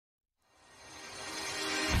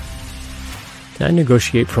Can I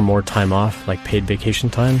negotiate for more time off, like paid vacation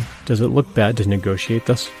time? Does it look bad to negotiate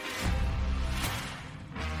this?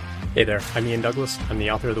 Hey there, I'm Ian Douglas. I'm the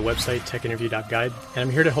author of the website techinterview.guide, and I'm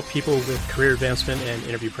here to help people with career advancement and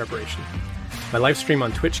interview preparation. My live stream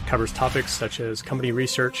on Twitch covers topics such as company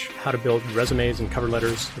research, how to build resumes and cover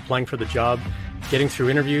letters, applying for the job, getting through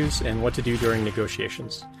interviews, and what to do during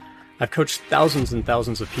negotiations. I've coached thousands and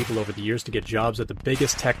thousands of people over the years to get jobs at the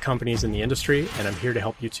biggest tech companies in the industry, and I'm here to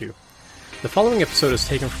help you too. The following episode is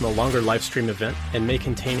taken from a longer live stream event and may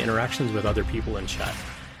contain interactions with other people in chat.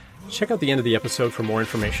 Check out the end of the episode for more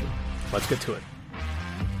information. Let's get to it.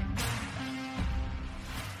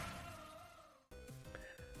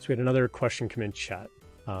 So we had another question come in chat,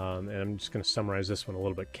 and I'm just going to summarize this one a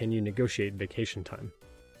little bit. Can you negotiate vacation time?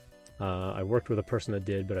 I worked with a person that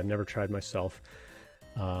did, but I've never tried myself.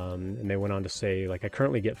 And they went on to say, like, I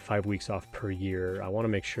currently get 5 weeks off per year. I want to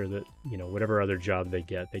make sure that, whatever other job they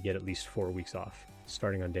get at least 4 weeks off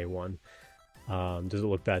starting on day one. Does it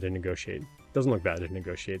look bad to negotiate? Doesn't look bad to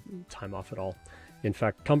negotiate time off at all. In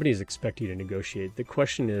fact, companies expect you to negotiate. The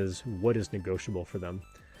question is, what is negotiable for them?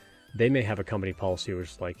 They may have a company policy where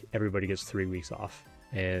it's like everybody gets 3 weeks off.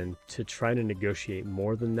 And to try to negotiate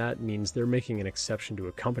more than that means they're making an exception to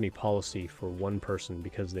a company policy for one person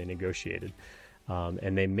because they negotiated.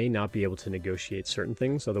 And they may not be able to negotiate certain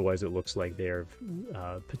things. Otherwise, it looks like they're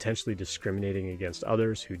potentially discriminating against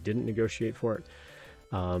others who didn't negotiate for it.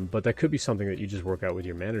 But that could be something that you just work out with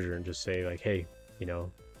your manager and just say, like, hey,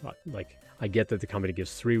 I get that the company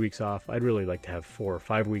gives 3 weeks off. I'd really like to have 4 or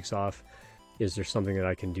 5 weeks off. Is there something that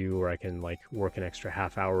I can do where I can work an extra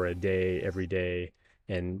half hour a day every day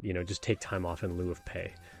and, just take time off in lieu of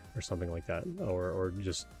pay or something like that? Or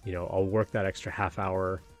just, I'll work that extra half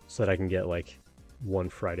hour so that I can get one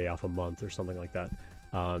Friday off a month or something like that.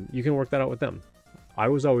 You can work that out with them. I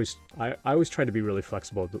always try to be really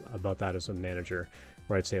flexible about that as a manager,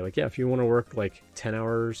 where I'd say if you want to work 10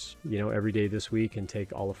 hours, every day this week and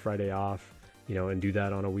take all of Friday off, and do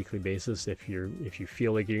that on a weekly basis. If you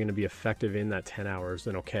feel like you're going to be effective in that 10 hours,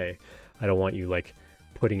 then okay. I don't want you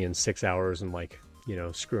putting in 6 hours and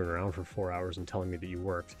screwing around for 4 hours and telling me that you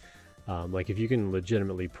worked. If you can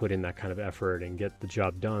legitimately put in that kind of effort and get the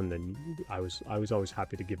job done, then I was always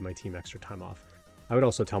happy to give my team extra time off. I would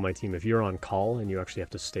also tell my team, if you're on call and you actually have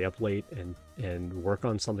to stay up late and work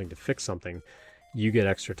on something to fix something, you get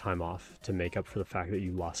extra time off to make up for the fact that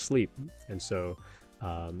you lost sleep. And so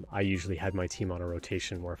I usually had my team on a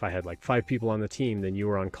rotation where if I had 5 people on the team, then you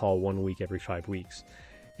were on call 1 week every 5 weeks.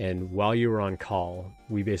 And while you were on call,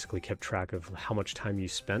 we basically kept track of how much time you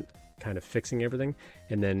spent kind of fixing everything.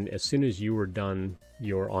 And then as soon as you were done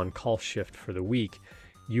your on-call shift for the week,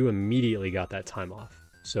 you immediately got that time off.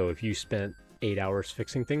 So if you spent 8 hours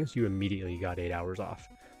fixing things, you immediately got 8 hours off.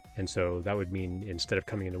 And so that would mean instead of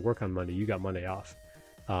coming into work on Monday, you got Monday off.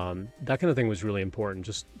 That kind of thing was really important,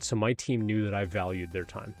 just so my team knew that I valued their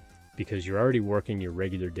time, because you're already working your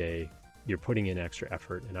regular day, you're putting in extra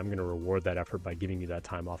effort, and I'm going to reward that effort by giving you that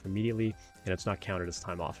time off immediately, and it's not counted as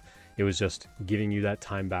time off. It was just giving you that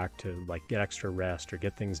time back to get extra rest or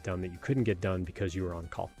get things done that you couldn't get done because you were on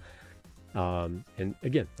call. And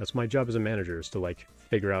again, that's my job as a manager, is to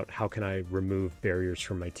figure out how can I remove barriers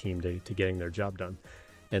from my team to getting their job done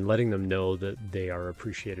and letting them know that they are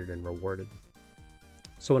appreciated and rewarded.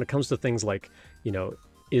 So when it comes to things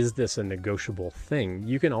is this a negotiable thing?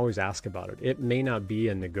 You can always ask about it. It may not be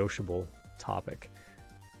a negotiable topic,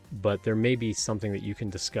 but there may be something that you can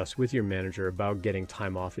discuss with your manager about getting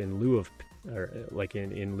time off in lieu of,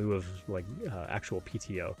 in lieu of actual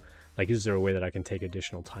PTO. Is there a way that I can take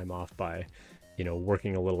additional time off by,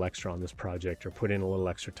 working a little extra on this project, or put in a little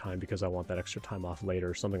extra time because I want that extra time off later,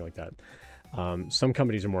 or something like that. Some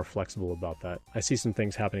companies are more flexible about that. I see some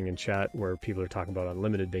things happening in chat where people are talking about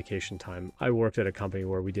unlimited vacation time. I worked at a company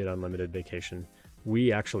where we did unlimited vacation.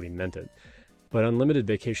 We actually meant it. But unlimited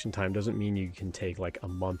vacation time doesn't mean you can take a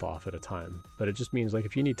month off at a time. But it just means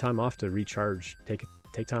if you need time off to recharge, take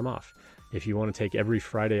time off. If you want to take every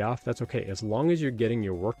Friday off, that's okay. As long as you're getting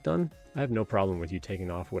your work done, I have no problem with you taking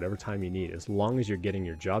off whatever time you need, as long as you're getting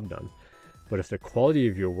your job done. But if the quality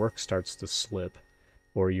of your work starts to slip,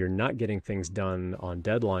 or you're not getting things done on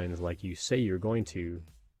deadlines like you say you're going to,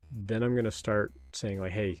 then I'm going to start saying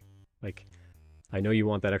hey, I know you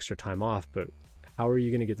want that extra time off, but how are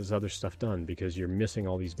you going to get this other stuff done? Because you're missing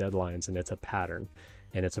all these deadlines, and it's a pattern,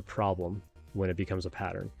 and it's a problem when it becomes a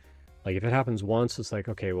pattern. If it happens once, it's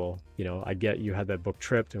okay, well, I get you had that book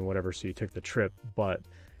tripped and whatever, so you took the trip, but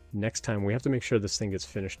next time we have to make sure this thing gets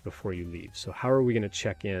finished before you leave. So how are we going to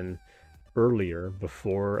check in earlier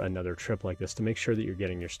before another trip like this to make sure that you're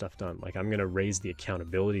getting your stuff done? I'm going to raise the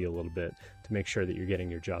accountability a little bit to make sure that you're getting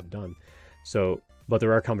your job done. So, but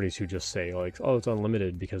there are companies who just say like, oh, it's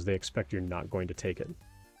unlimited because they expect you're not going to take it.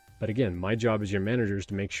 But again, my job as your manager is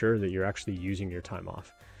to make sure that you're actually using your time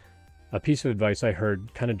off. A piece of advice I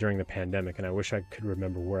heard kind of during the pandemic, and I wish I could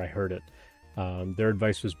remember where I heard it. Their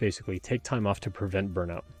advice was basically take time off to prevent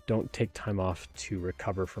burnout. Don't take time off to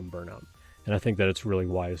recover from burnout. And I think that it's really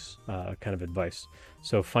wise kind of advice.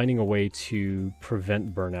 So finding a way to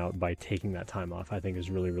prevent burnout by taking that time off, I think is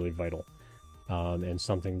really, really vital. And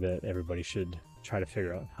something that everybody should try to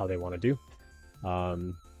figure out how they want to do.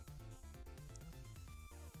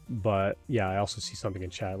 But yeah, I also see something in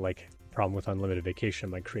chat like problem with unlimited vacation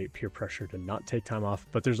might create peer pressure to not take time off.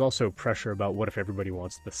 But there's also pressure about what if everybody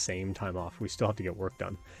wants the same time off? We still have to get work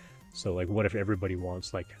done. So like, what if everybody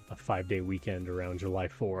wants like a 5-day weekend around July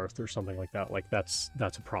 4th or something like that? Like that's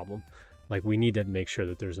a problem. Like we need to make sure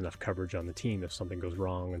that there's enough coverage on the team if something goes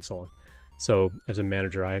wrong and so on. So as a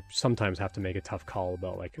manager, I sometimes have to make a tough call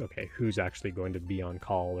about like, okay, who's actually going to be on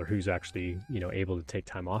call or who's actually, able to take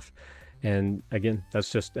time off. And again,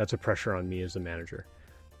 that's a pressure on me as a manager.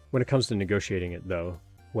 When it comes to negotiating it though,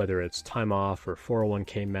 whether it's time off or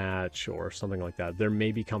 401k match or something like that, there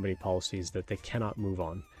may be company policies that they cannot move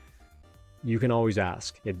on. You can always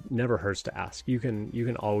ask. It never hurts to ask. You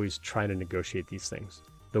can always try to negotiate these things.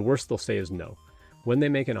 The worst they'll say is no. When they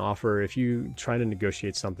make an offer, if you try to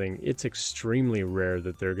negotiate something, it's extremely rare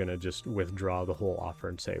that they're going to just withdraw the whole offer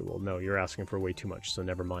and say, well, no, you're asking for way too much, so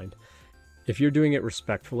never mind. If you're doing it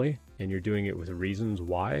respectfully and you're doing it with reasons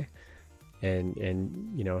why, and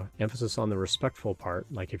emphasis on the respectful part,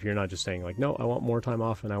 like if you're not just saying like, no, I want more time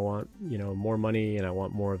off and I want, more money and I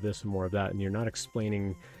want more of this and more of that, and you're not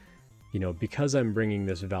explaining, because I'm bringing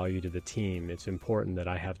this value to the team, it's important that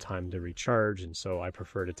I have time to recharge. And so I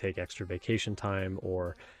prefer to take extra vacation time,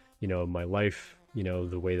 or, my life,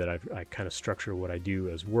 the way that I kind of structure what I do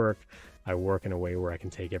as work, I work in a way where I can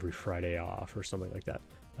take every Friday off or something like that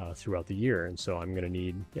throughout the year. And so I'm going to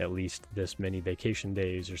need at least this many vacation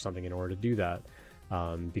days or something in order to do that.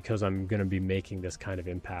 Because I'm going to be making this kind of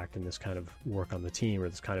impact and this kind of work on the team or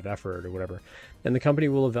this kind of effort or whatever. And the company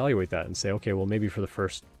will evaluate that and say, okay, well, maybe for the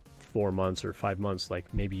first 4 months or 5 months, like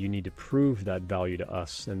maybe you need to prove that value to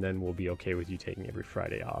us, and then we'll be okay with you taking every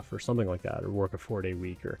Friday off or something like that, or work a 4-day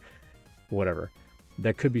week or whatever.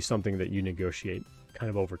 That could be something that you negotiate kind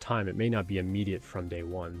of over time. It may not be immediate from day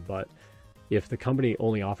one, but if the company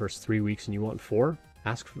only offers 3 weeks and you want 4,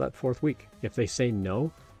 ask for that 4th week. If they say no,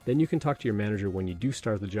 then you can talk to your manager when you do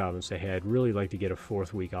start the job and say, hey, I'd really like to get a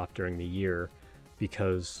 4th week off during the year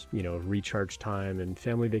because, recharge time and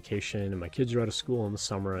family vacation, and my kids are out of school in the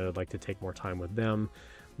summer. I'd like to take more time with them.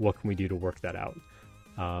 What can we do to work that out?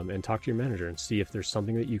 And talk to your manager and see if there's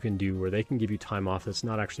something that you can do where they can give you time off that's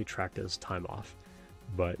not actually tracked as time off,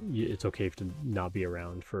 but it's okay to not be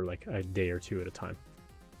around for like a day or 2 at a time.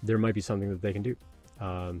 There might be something that they can do.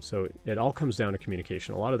 So it all comes down to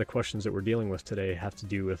communication. A lot of the questions that we're dealing with today have to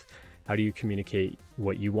do with how do you communicate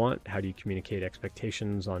what you want? How do you communicate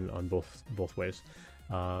expectations on both ways?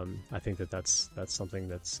 I think that's something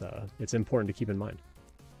that's it's important to keep in mind.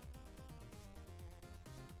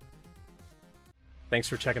 Thanks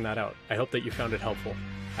for checking that out. I hope that you found it helpful.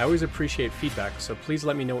 I always appreciate feedback, so please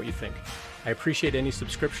let me know what you think. I appreciate any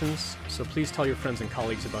subscriptions, so please tell your friends and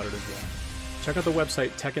colleagues about it as well. Check out the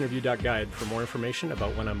website techinterview.guide for more information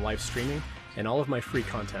about when I'm live streaming and all of my free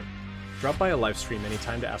content. Drop by a live stream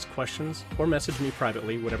anytime to ask questions or message me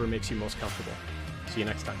privately, whatever makes you most comfortable. See you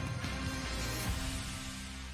next time.